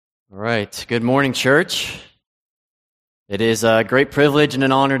All right. Good morning, church. It is a great privilege and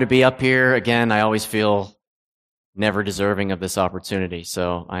an honor to be up here. Again, I always feel never deserving of this opportunity,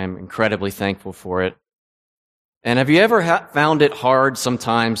 so I am incredibly thankful for it. And have you ever found it hard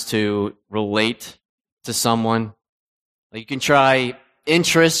sometimes to relate to someone? You can try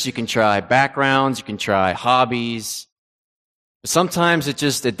interests, you can try backgrounds, you can try hobbies, but sometimes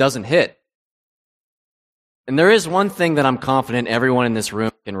it doesn't hit. And there is one thing that I'm confident everyone in this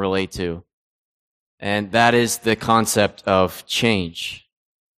room can relate to, and that is the concept of change.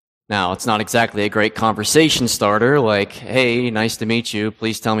 Now, it's not exactly a great conversation starter like, hey, nice to meet you.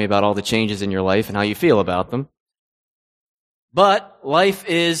 Please tell me about all the changes in your life and how you feel about them. But life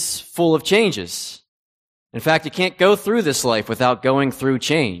is full of changes. In fact, you can't go through this life without going through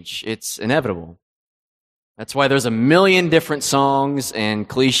change. It's inevitable. That's why there's a million different songs and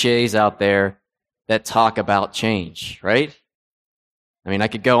cliches out there that talk about change, right? I mean, I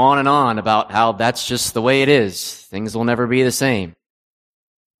could go on and on about how that's just the way it is. Things will never be the same.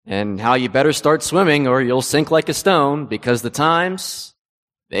 And how you better start swimming or you'll sink like a stone because the times,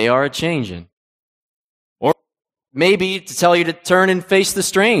 they are a-changin'. Or maybe to tell you to turn and face the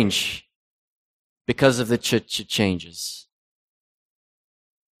strange because of the changes.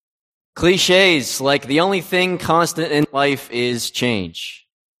 Cliches like the only thing constant in life is change.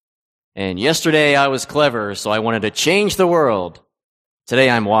 And yesterday I was clever, so I wanted to change the world. Today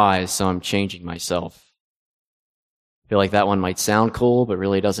I'm wise, so I'm changing myself. I feel like that one might sound cool, but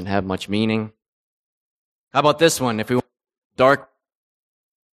really doesn't have much meaning. How about this one? If we want dark,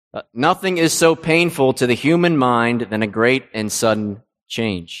 nothing is so painful to the human mind than a great and sudden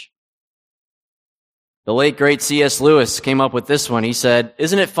change. The late, great C.S. Lewis came up with this one. He said,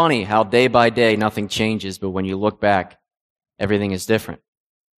 "Isn't it funny how day by day nothing changes, but when you look back, everything is different?"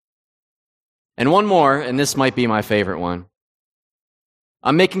 And one more, and this might be my favorite one.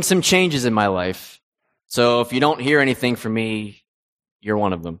 I'm making some changes in my life, so if you don't hear anything from me, you're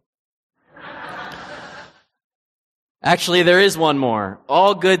one of them. Actually, there is one more.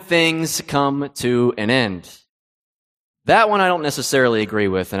 All good things come to an end. That one I don't necessarily agree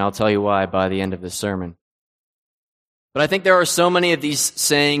with, and I'll tell you why by the end of this sermon. But I think there are so many of these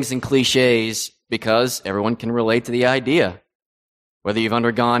sayings and cliches because everyone can relate to the idea. Whether you've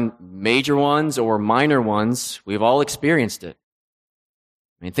undergone major ones or minor ones, we've all experienced it.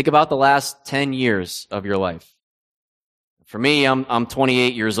 I mean, think about the last 10 years of your life. For me, I'm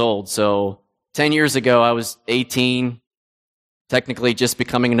 28 years old, so 10 years ago I was 18, technically just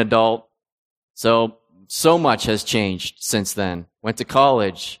becoming an adult. So much has changed since then. Went to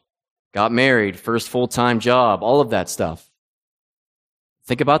college, got married, first full-time job, all of that stuff.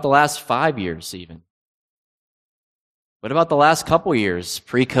 Think about the last 5 years even. What about the last couple years,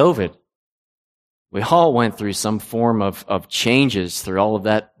 pre-COVID? We all went through some form of changes through all of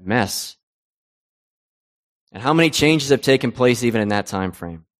that mess. And how many changes have taken place even in that time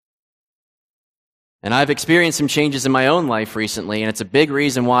frame? And I've experienced some changes in my own life recently, and it's a big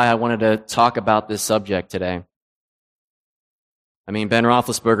reason why I wanted to talk about this subject today. I mean, Ben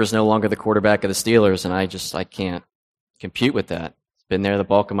Roethlisberger is no longer the quarterback of the Steelers, and I can't compute with that. It's been there the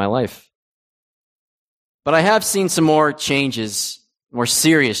bulk of my life. But I have seen some more changes, more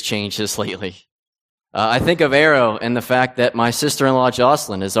serious changes lately. I think of Arrow and the fact that my sister-in-law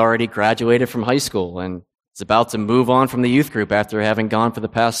Jocelyn has already graduated from high school and is about to move on from the youth group after having gone for the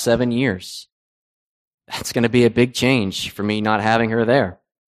past 7 years. That's going to be a big change for me not having her there.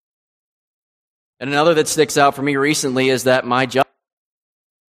 And another that sticks out for me recently is that my job,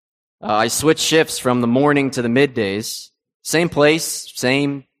 I switched shifts from the morning to the middays. Same place,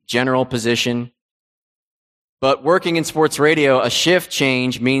 same general position. But working in sports radio, a shift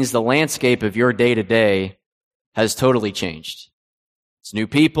change means the landscape of your day-to-day has totally changed. It's new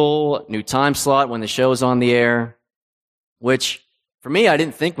people, new time slot when the show's on the air, which for me I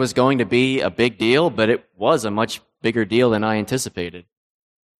didn't think was going to be a big deal, but it was a much bigger deal than I anticipated.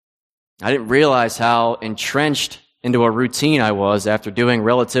 I didn't realize how entrenched into a routine I was after doing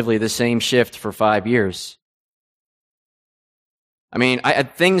relatively the same shift for 5 years. I mean, I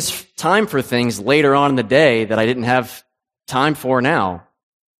had time for things later on in the day that I didn't have time for now.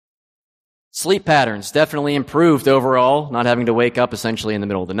 Sleep patterns definitely improved overall, not having to wake up essentially in the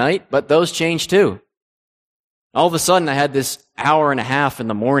middle of the night, but those changed too. All of a sudden, I had this hour and a half in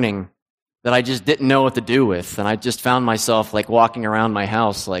the morning that I just didn't know what to do with, and I just found myself like walking around my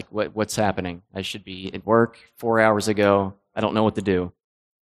house like, what's happening? I should be at work 4 hours ago. I don't know what to do.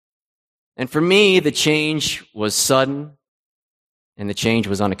 And for me, the change was sudden, and the change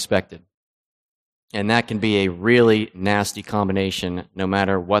was unexpected. And that can be a really nasty combination no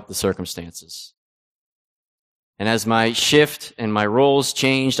matter what the circumstances. And as my shift and my roles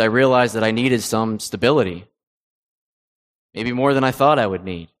changed, I realized that I needed some stability. Maybe more than I thought I would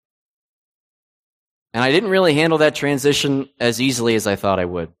need. And I didn't really handle that transition as easily as I thought I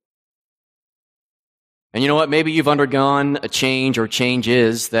would. And you know what? Maybe you've undergone a change or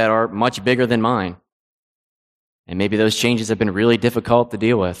changes that are much bigger than mine. And maybe those changes have been really difficult to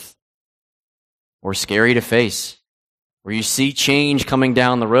deal with or scary to face, where you see change coming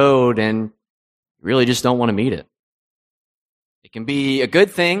down the road and you really just don't want to meet it. It can be a good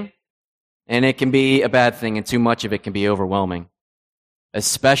thing and it can be a bad thing, and too much of it can be overwhelming,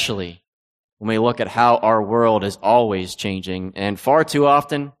 especially when we look at how our world is always changing, and far too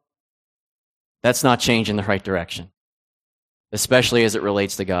often, that's not change in the right direction, especially as it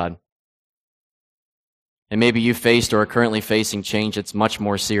relates to God. And maybe you faced or are currently facing change that's much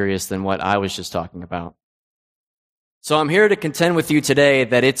more serious than what I was just talking about. So I'm here to contend with you today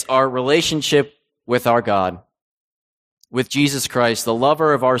that it's our relationship with our God, with Jesus Christ, the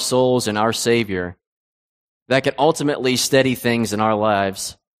lover of our souls and our Savior, that can ultimately steady things in our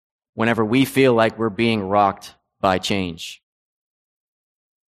lives whenever we feel like we're being rocked by change.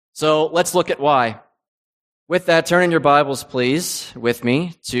 So let's look at why. With that, turn in your Bibles, please, with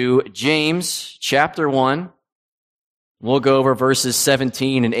me to James chapter 1. We'll go over verses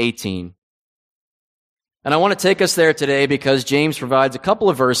 17 and 18. And I want to take us there today because James provides a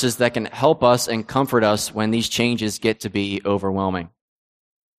couple of verses that can help us and comfort us when these changes get to be overwhelming.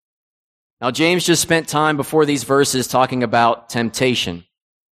 Now, James just spent time before these verses talking about temptation.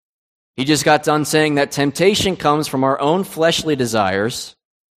 He just got done saying that temptation comes from our own fleshly desires,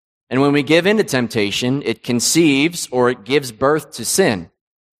 and when we give in to temptation, it conceives or it gives birth to sin.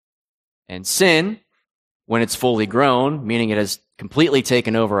 And sin, when it's fully grown, meaning it has completely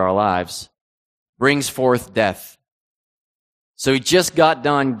taken over our lives, brings forth death. So he just got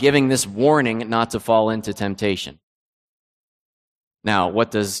done giving this warning not to fall into temptation. Now,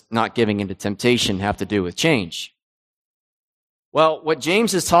 what does not giving into temptation have to do with change? Well, what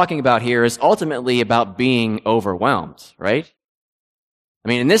James is talking about here is ultimately about being overwhelmed, right? I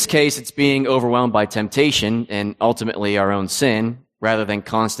mean, in this case, it's being overwhelmed by temptation and ultimately our own sin, rather than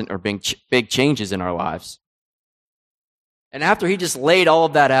constant or big changes in our lives. And after he just laid all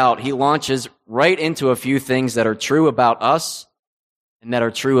of that out, he launches right into a few things that are true about us and that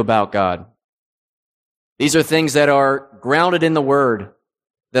are true about God. These are things that are grounded in the Word,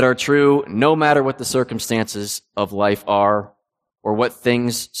 that are true no matter what the circumstances of life are or what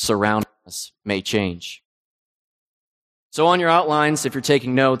things surrounding us may change. So on your outlines, if you're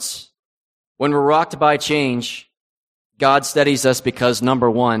taking notes, when we're rocked by change, God steadies us because, number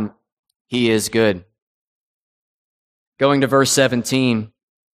one, He is good. Going to verse 17,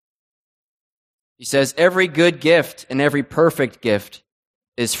 he says, "Every good gift and every perfect gift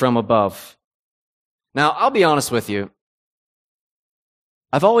is from above." Now, I'll be honest with you.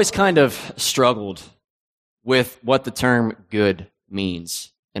 I've always kind of struggled with what the term good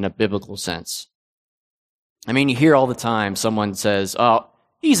means in a biblical sense. I mean, you hear all the time someone says, "Oh,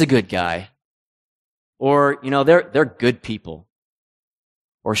 he's a good guy." Or, you know, they're good people.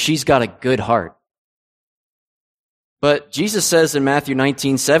 Or she's got a good heart. But Jesus says in Matthew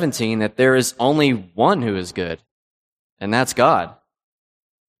 19:17 that there is only one who is good, and that's God.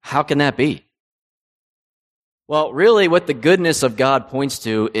 How can that be? Well, really what the goodness of God points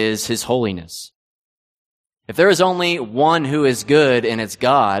to is His holiness. If there is only one who is good and it's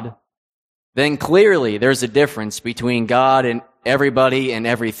God, then clearly there's a difference between God and everybody and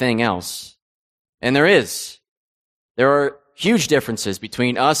everything else. And there is. There are huge differences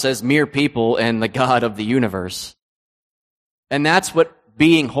between us as mere people and the God of the universe. And that's what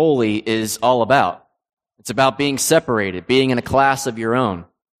being holy is all about. It's about being separated, being in a class of your own.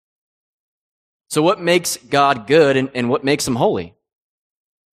 So what makes God good and what makes Him holy?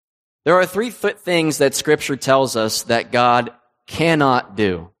 There are three things that Scripture tells us that God cannot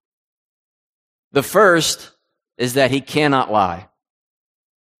do. The first is that He cannot lie.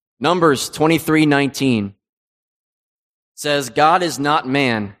 Numbers 23:19 says, "God is not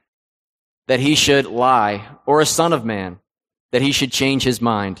man that He should lie, or a son of man that He should change His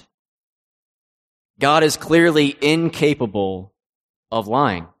mind." God is clearly incapable of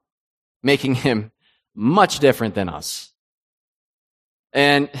lying, making Him much different than us.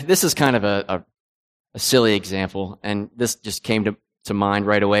 And this is kind of a silly example, and this just came to mind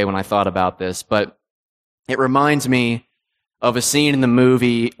right away when I thought about this, but it reminds me of a scene in the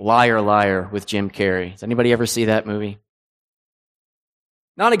movie Liar, Liar with Jim Carrey. Does anybody ever see that movie?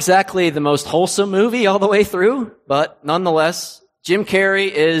 Not exactly the most wholesome movie all the way through, but nonetheless, Jim Carrey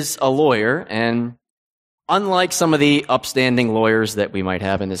is a lawyer, and unlike some of the upstanding lawyers that we might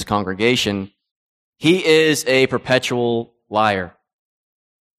have in this congregation, He is a perpetual liar.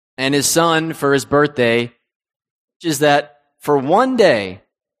 And his son, for his birthday, is that for one day,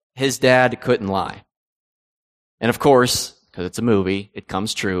 his dad couldn't lie. And of course, because it's a movie, it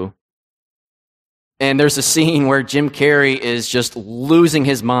comes true. And there's a scene where Jim Carrey is just losing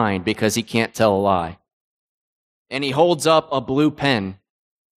his mind because he can't tell a lie. And he holds up a blue pen,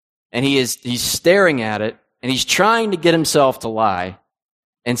 and he's staring at it, and he's trying to get himself to lie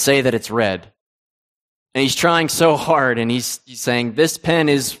and say that it's red. And he's trying so hard, and he's saying, this pen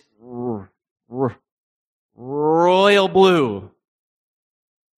is royal blue.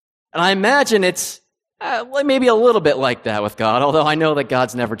 And I imagine it's maybe a little bit like that with God, although I know that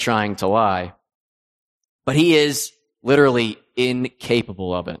God's never trying to lie. But he is literally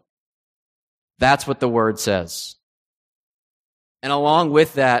incapable of it. That's what the word says. And along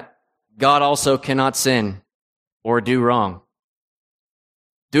with that, God also cannot sin or do wrong.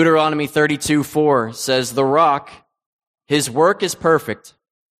 Deuteronomy 32:4 says, the rock, his work is perfect,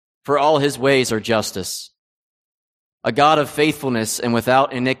 for all his ways are justice. A God of faithfulness and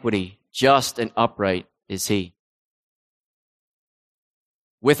without iniquity, just and upright is he.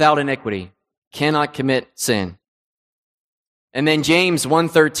 Without iniquity, cannot commit sin. And then James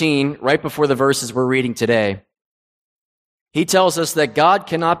 1:13, right before the verses we're reading today, he tells us that God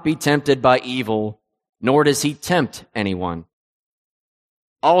cannot be tempted by evil, nor does he tempt anyone.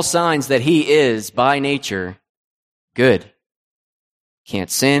 All signs that he is, by nature, good. Can't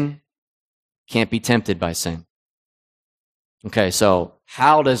sin, can't be tempted by sin. Okay, so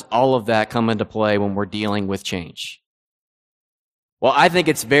how does all of that come into play when we're dealing with change? Well, I think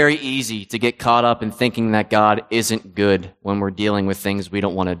it's very easy to get caught up in thinking that God isn't good when we're dealing with things we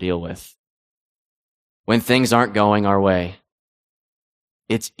don't want to deal with. When things aren't going our way.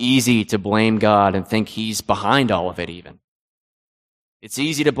 It's easy to blame God and think he's behind all of it even. It's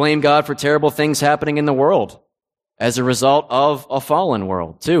easy to blame God for terrible things happening in the world as a result of a fallen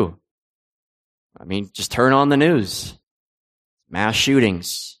world, too. I mean, just turn on the news. Mass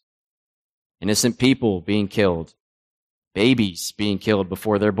shootings. Innocent people being killed. Babies being killed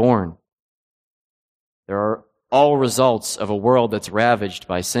before they're born. There are all results of a world that's ravaged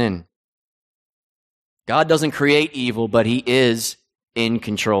by sin. God doesn't create evil, but he is in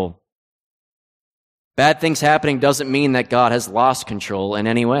control. Bad things happening doesn't mean that God has lost control in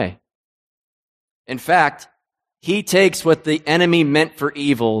any way. In fact, he takes what the enemy meant for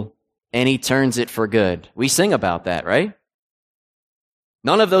evil and he turns it for good. We sing about that, right?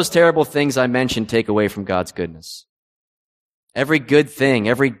 None of those terrible things I mentioned take away from God's goodness. Every good thing,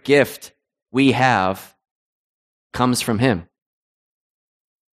 every gift we have comes from him.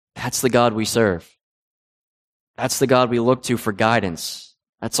 That's the God we serve. That's the God we look to for guidance.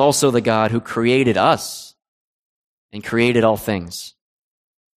 That's also the God who created us and created all things.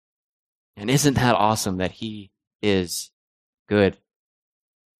 And isn't that awesome that he is good?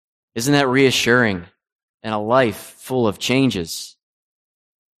 Isn't that reassuring in a life full of changes?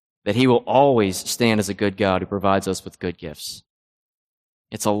 That he will always stand as a good God who provides us with good gifts.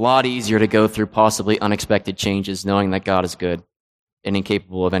 It's a lot easier to go through possibly unexpected changes knowing that God is good and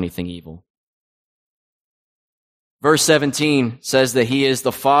incapable of anything evil. Verse 17 says that he is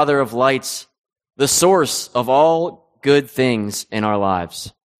the Father of lights, the source of all good things in our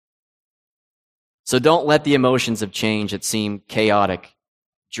lives. So don't let the emotions of change that seem chaotic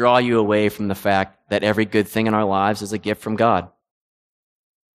draw you away from the fact that every good thing in our lives is a gift from God.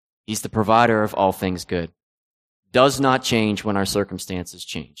 He's the provider of all things good. Does not change when our circumstances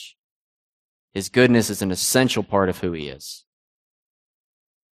change. His goodness is an essential part of who he is.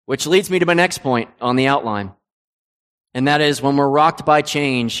 Which leads me to my next point on the outline. And that is when we're rocked by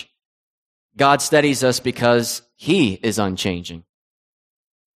change, God steadies us because he is unchanging.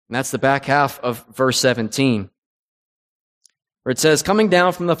 And that's the back half of verse 17, where it says, coming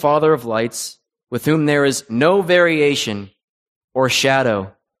down from the Father of lights, with whom there is no variation or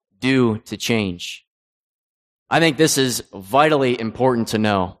shadow due to change. I think this is vitally important to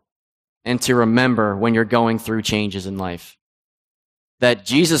know and to remember when you're going through changes in life. That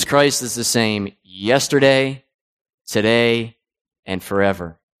Jesus Christ is the same yesterday, today, and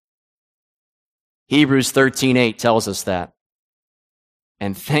forever. Hebrews 13:8 tells us that.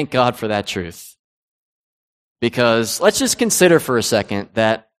 And thank God for that truth. Because let's just consider for a second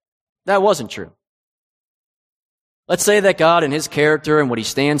that that wasn't true. Let's say that God and his character and what he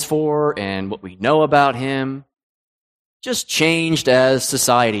stands for and what we know about him just changed as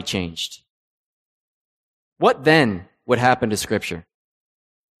society changed. What then would happen to Scripture?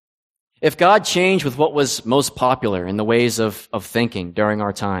 If God changed with what was most popular in the ways of thinking during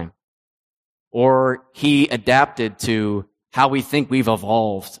our time, or he adapted to how we think we've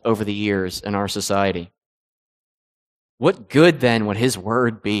evolved over the years in our society. What good then would his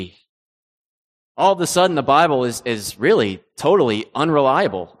word be? All of a sudden, the Bible is really totally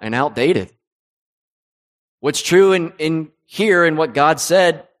unreliable and outdated. What's true in here and what God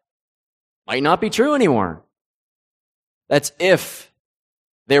said might not be true anymore. That's if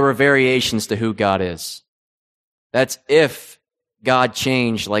there were variations to who God is. That's if God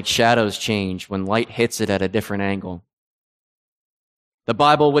changed like shadows change when light hits it at a different angle. The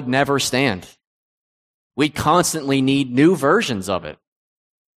Bible would never stand. We constantly need new versions of it,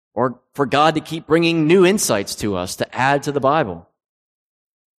 or for God to keep bringing new insights to us to add to the Bible.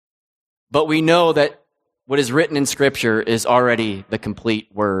 But we know that what is written in Scripture is already the complete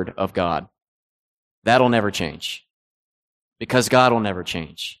Word of God. That'll never change, because God will never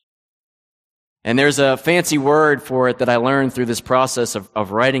change. And there's a fancy word for it that I learned through this process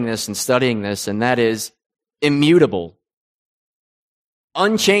of writing this and studying this, and that is immutable.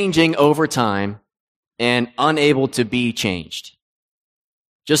 Unchanging over time and unable to be changed.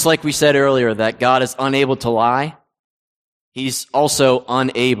 Just like we said earlier that God is unable to lie, he's also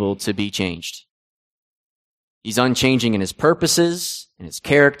unable to be changed. He's unchanging in his purposes, in his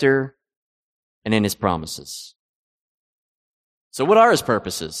character, and in his promises. So what are his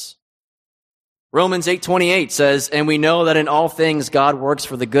purposes? Romans 8:28 says, "And we know that in all things God works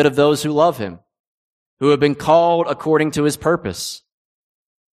for the good of those who love him, who have been called according to his purpose."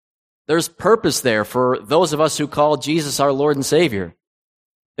 There's purpose there for those of us who call Jesus our Lord and Savior.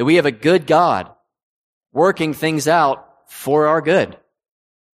 That we have a good God working things out for our good.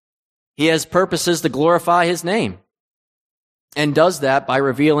 He has purposes to glorify his name, and does that by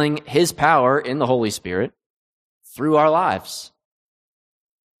revealing his power in the Holy Spirit through our lives.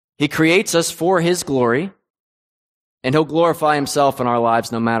 He creates us for his glory, and he'll glorify himself in our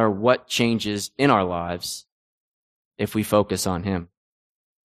lives no matter what changes in our lives if we focus on him.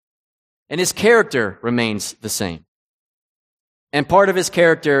 And his character remains the same. And part of his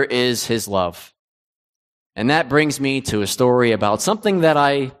character is his love. And that brings me to a story about something that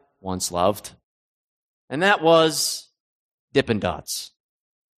I once loved. And that was Dippin' Dots.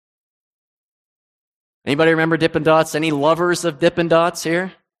 Anybody remember Dippin' Dots? Any lovers of Dippin' Dots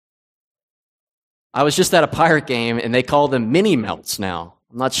here? I was just at a pirate game and they call them mini melts now.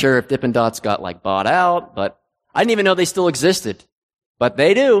 I'm not sure if Dippin' Dots got bought out, but I didn't even know they still existed. But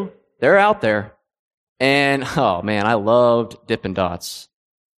they do. They're out there. And, oh man, I loved Dippin' Dots.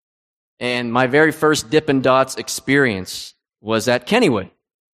 And my very first Dippin' Dots experience was at Kennywood.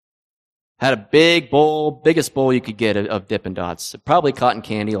 Had a big bowl, biggest bowl you could get of Dippin' Dots. Probably cotton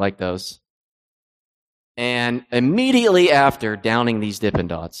candy like those. And immediately after downing these Dippin'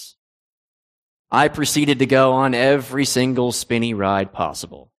 Dots, I proceeded to go on every single spinny ride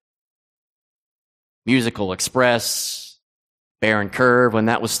possible. Musical Express, Baron Curve when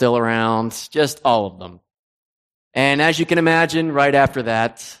that was still around, just all of them. And as you can imagine, right after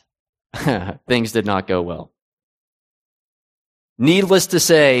that, things did not go well. Needless to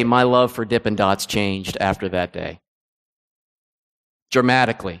say, my love for Dippin' Dots changed after that day.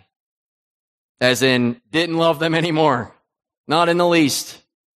 Dramatically. As in, didn't love them anymore. Not in the least.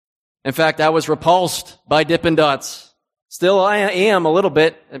 In fact, I was repulsed by Dippin' Dots. Still, I am a little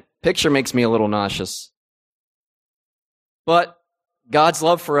bit. The picture makes me a little nauseous. But God's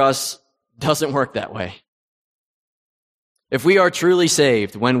love for us doesn't work that way. If we are truly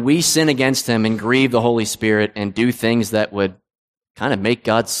saved, when we sin against him and grieve the Holy Spirit and do things that would kind of make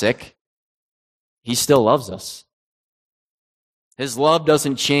God sick, he still loves us. His love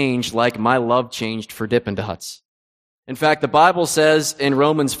doesn't change like my love changed for Dippin' Dots. In fact, the Bible says in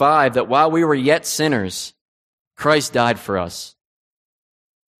Romans 5 that while we were yet sinners, Christ died for us.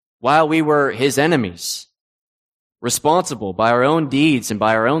 While we were his enemies, responsible by our own deeds and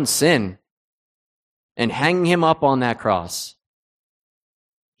by our own sin, and hanging him up on that cross,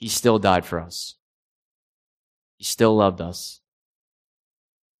 he still died for us. He still loved us.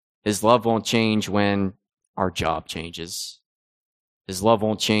 His love won't change when our job changes. His love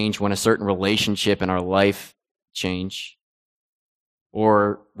won't change when a certain relationship in our life change,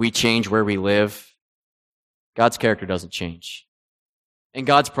 or we change where we live. God's character doesn't change. And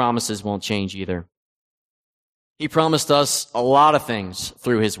God's promises won't change either. He promised us a lot of things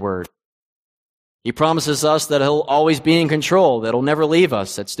through his word. He promises us that he'll always be in control, that he'll never leave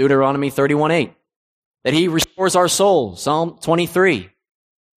us. That's Deuteronomy 31:8. That he restores our soul, Psalm 23.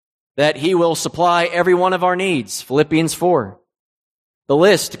 That he will supply every one of our needs, Philippians 4. The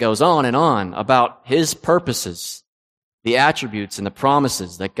list goes on and on about his purposes, the attributes and the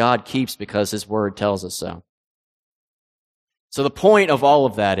promises that God keeps because his word tells us so. So the point of all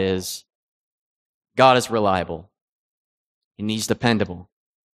of that is God is reliable. and He's dependable.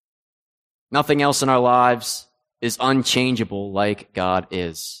 Nothing else in our lives is unchangeable like God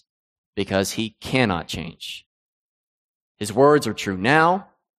is, because He cannot change. His words are true now.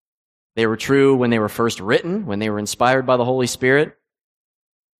 They were true when they were first written, when they were inspired by the Holy Spirit,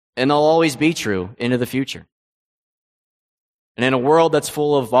 and they'll always be true into the future. And in a world that's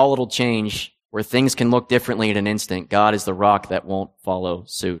full of volatile change, where things can look differently in an instant, God is the rock that won't follow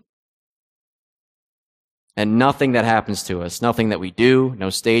suit. And nothing that happens to us, nothing that we do, no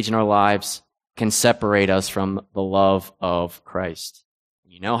stage in our lives, can separate us from the love of Christ.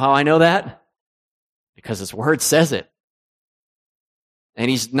 You know how I know that? Because His Word says it. And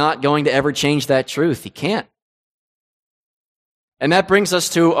He's not going to ever change that truth. He can't. And that brings us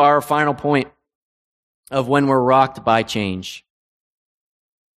to our final point of when we're rocked by change.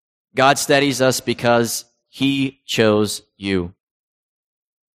 God steadies us because He chose you.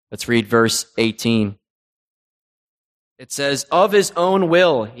 Let's read verse 18. It says, "Of His own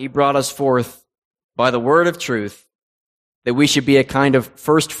will He brought us forth by the word of truth, that we should be a kind of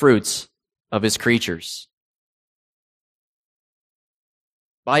first fruits of His creatures."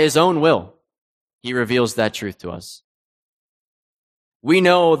 By His own will, He reveals that truth to us. We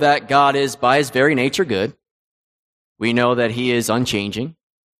know that God is, by His very nature, good. We know that He is unchanging.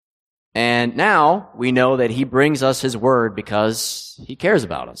 And now we know that He brings us His word because He cares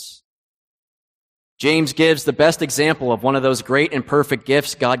about us. James gives the best example of one of those great and perfect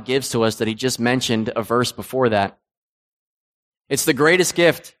gifts God gives to us that he just mentioned a verse before that. It's the greatest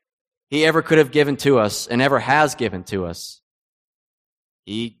gift He ever could have given to us and ever has given to us.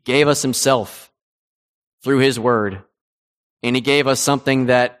 He gave us Himself through His word, and He gave us something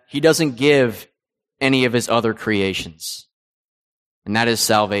that He doesn't give any of His other creations, and that is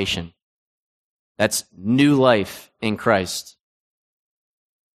salvation. That's new life in Christ.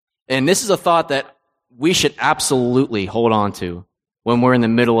 And this is a thought that we should absolutely hold on to when we're in the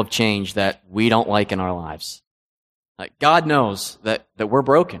middle of change that we don't like in our lives. Like, God knows that we're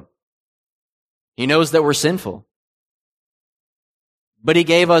broken. He knows that we're sinful. But He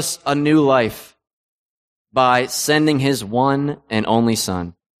gave us a new life by sending His one and only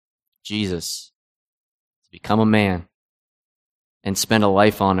Son, Jesus, to become a man and spend a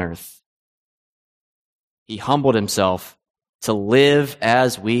life on earth. He humbled Himself to live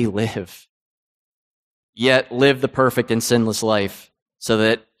as we live, yet live the perfect and sinless life so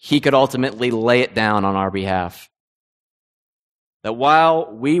that He could ultimately lay it down on our behalf. That while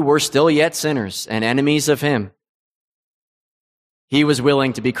we were still yet sinners and enemies of Him, He was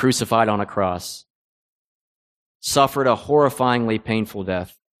willing to be crucified on a cross, suffered a horrifyingly painful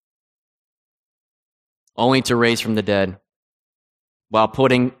death, only to raise from the dead, while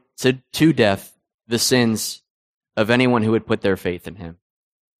putting to death the sins of anyone who would put their faith in Him.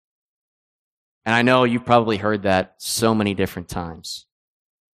 And I know you've probably heard that so many different times,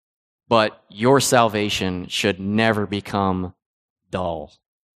 but your salvation should never become dull.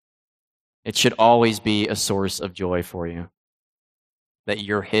 It should always be a source of joy for you, that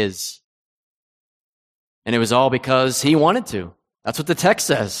you're His. And it was all because He wanted to. That's what the text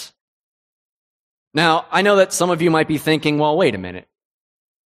says. Now, I know that some of you might be thinking, well, wait a minute.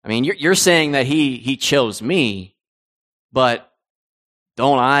 I mean, you're saying that He chose me, but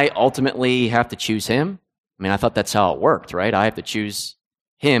don't I ultimately have to choose Him? I mean, I thought that's how it worked, right? I have to choose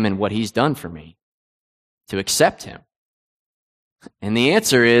Him and what He's done for me to accept Him. And the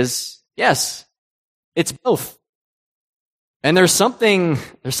answer is yes, it's both. And there's something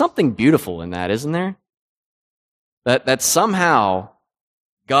beautiful in that, isn't there? That somehow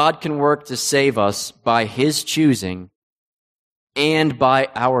God can work to save us by His choosing and by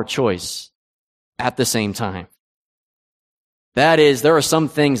our choice at the same time. That is, there are some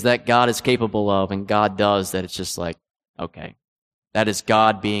things that God is capable of and God does that it's just like, okay, that is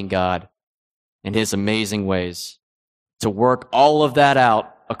God being God in His amazing ways to work all of that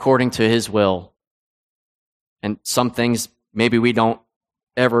out according to His will. And some things maybe we don't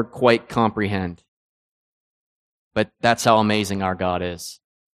ever quite comprehend. But that's how amazing our God is.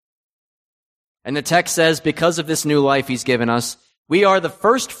 And the text says, because of this new life He's given us, we are the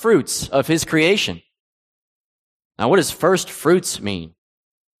first fruits of His creation. Now, what does first fruits mean?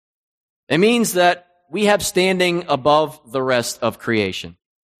 It means that we have standing above the rest of creation.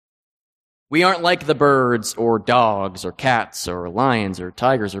 We aren't like the birds or dogs or cats or lions or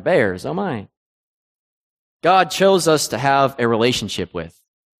tigers or bears. Oh my. God chose us to have a relationship with.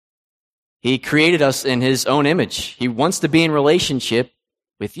 He created us in His own image. He wants to be in relationship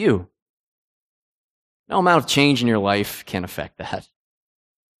with you. No amount of change in your life can affect that.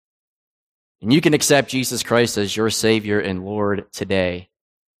 And you can accept Jesus Christ as your Savior and Lord today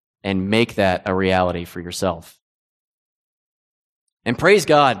and make that a reality for yourself. And praise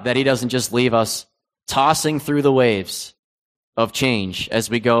God that he doesn't just leave us tossing through the waves of change as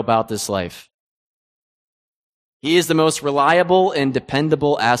we go about this life. He is the most reliable and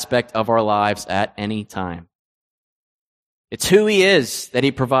dependable aspect of our lives at any time. It's who he is that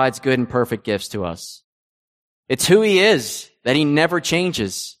he provides good and perfect gifts to us. It's who he is that he never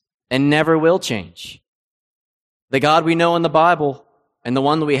changes and never will change. The God we know in the Bible and the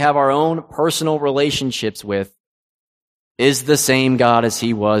one that we have our own personal relationships with is the same God as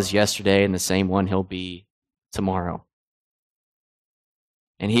he was yesterday and the same one he'll be tomorrow.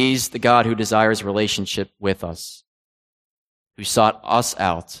 And he's the God who desires relationship with us, who sought us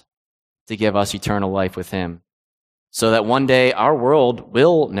out to give us eternal life with him, so that one day our world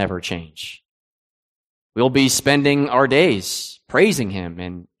will never change. We'll be spending our days praising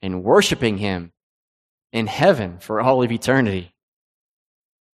him and worshiping him in heaven for all of eternity.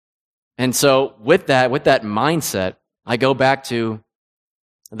 And so with that mindset, I go back to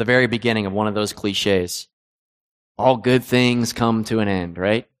the very beginning of one of those cliches. All good things come to an end,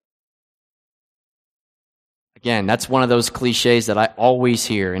 right? Again, that's one of those cliches that I always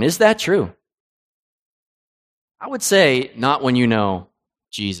hear. And is that true? I would say not when you know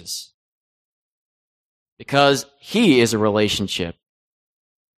Jesus. Because he is a relationship.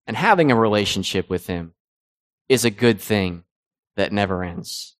 And having a relationship with him is a good thing that never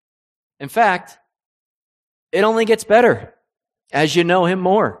ends. In fact, it only gets better as you know him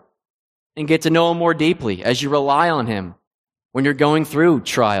more and get to know him more deeply, as you rely on him when you're going through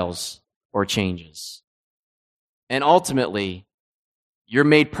trials or changes. And ultimately, you're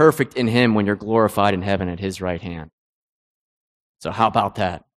made perfect in him when you're glorified in heaven at his right hand. So how about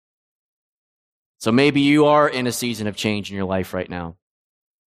that? So maybe you are in a season of change in your life right now.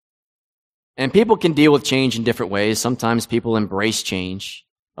 And people can deal with change in different ways. Sometimes people embrace change.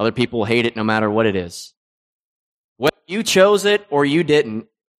 Other people hate it no matter what it is. Whether you chose it or you didn't,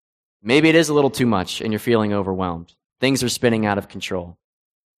 maybe it is a little too much and you're feeling overwhelmed. Things are spinning out of control.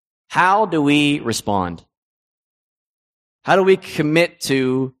 How do we respond? How do we commit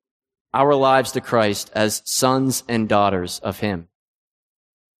to our lives to Christ as sons and daughters of him?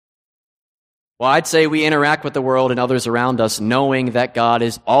 Well, I'd say we interact with the world and others around us knowing that God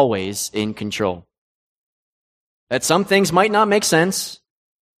is always in control. That some things might not make sense.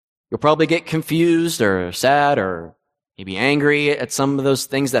 You'll probably get confused or sad or maybe angry at some of those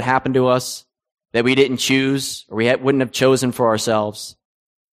things that happen to us that we didn't choose or we wouldn't have chosen for ourselves.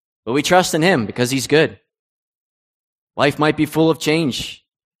 But we trust in him because he's good. Life might be full of change,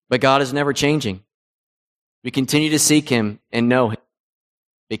 but God is never changing. We continue to seek him and know him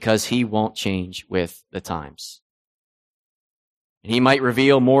because he won't change with the times. And he might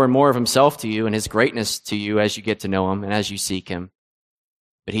reveal more and more of himself to you and his greatness to you as you get to know him and as you seek him.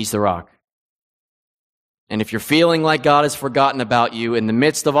 But he's the rock. And if you're feeling like God has forgotten about you in the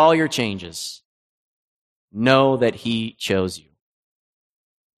midst of all your changes, know that he chose you.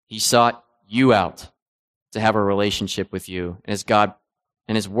 He sought you out to have a relationship with you. And as God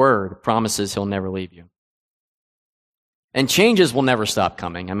and his word promises he'll never leave you. And changes will never stop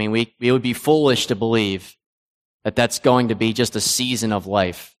coming. I mean, we would be foolish to believe that that's going to be just a season of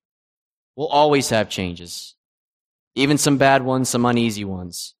life. We'll always have changes. Even some bad ones, some uneasy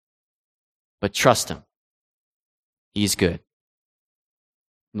ones. But trust him. He's good.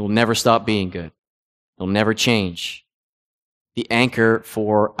 He'll never stop being good. He'll never change. The anchor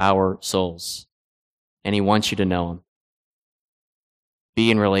for our souls. And he wants you to know him.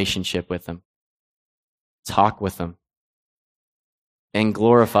 Be in relationship with him. Talk with him. And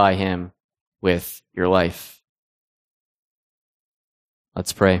glorify him with your life.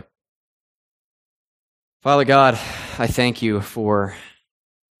 Let's pray. Father God, I thank you for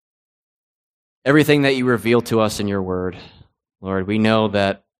everything that you reveal to us in your word. Lord, we know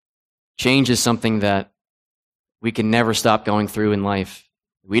that change is something that we can never stop going through in life.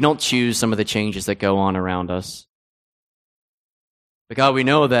 We don't choose some of the changes that go on around us. But God, we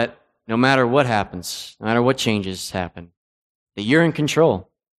know that no matter what happens, no matter what changes happen, that you're in control.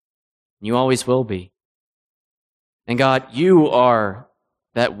 You always will be. And God, you are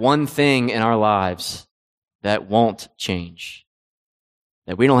that one thing in our lives that won't change.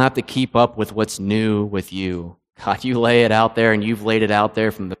 That we don't have to keep up with what's new with you. God, you lay it out there and you've laid it out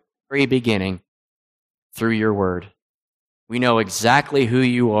there from the very beginning through your word. We know exactly who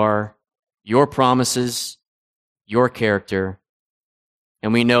you are, your promises, your character,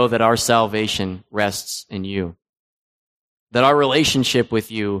 and we know that our salvation rests in you. That our relationship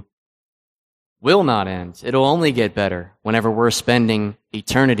with you will not end. It'll only get better whenever we're spending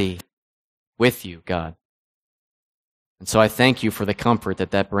eternity with you, God. And so I thank you for the comfort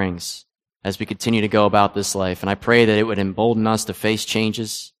that that brings. as we continue to go about this life. And I pray that it would embolden us to face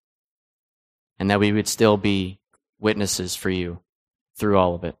changes and that we would still be witnesses for you through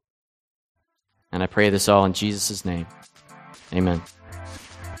all of it. And I pray this all in Jesus' name. Amen.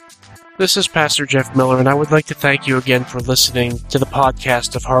 This is Pastor Jeff Miller, and I would like to thank you again for listening to the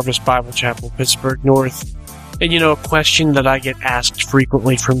podcast of Harvest Bible Chapel, Pittsburgh North. And a question that I get asked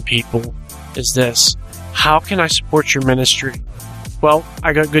frequently from people is this: how can I support your ministry? Well,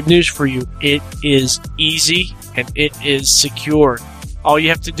 I got good news for you. It is easy and it is secure. All you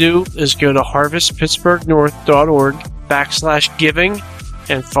have to do is go to harvestpittsburghnorth.org/giving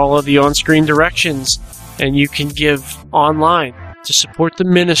and follow the on-screen directions, and you can give online to support the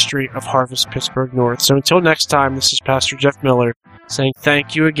ministry of Harvest Pittsburgh North. So until next time, this is Pastor Jeff Miller saying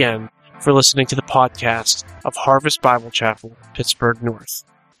thank you again for listening to the podcast of Harvest Bible Chapel, Pittsburgh North.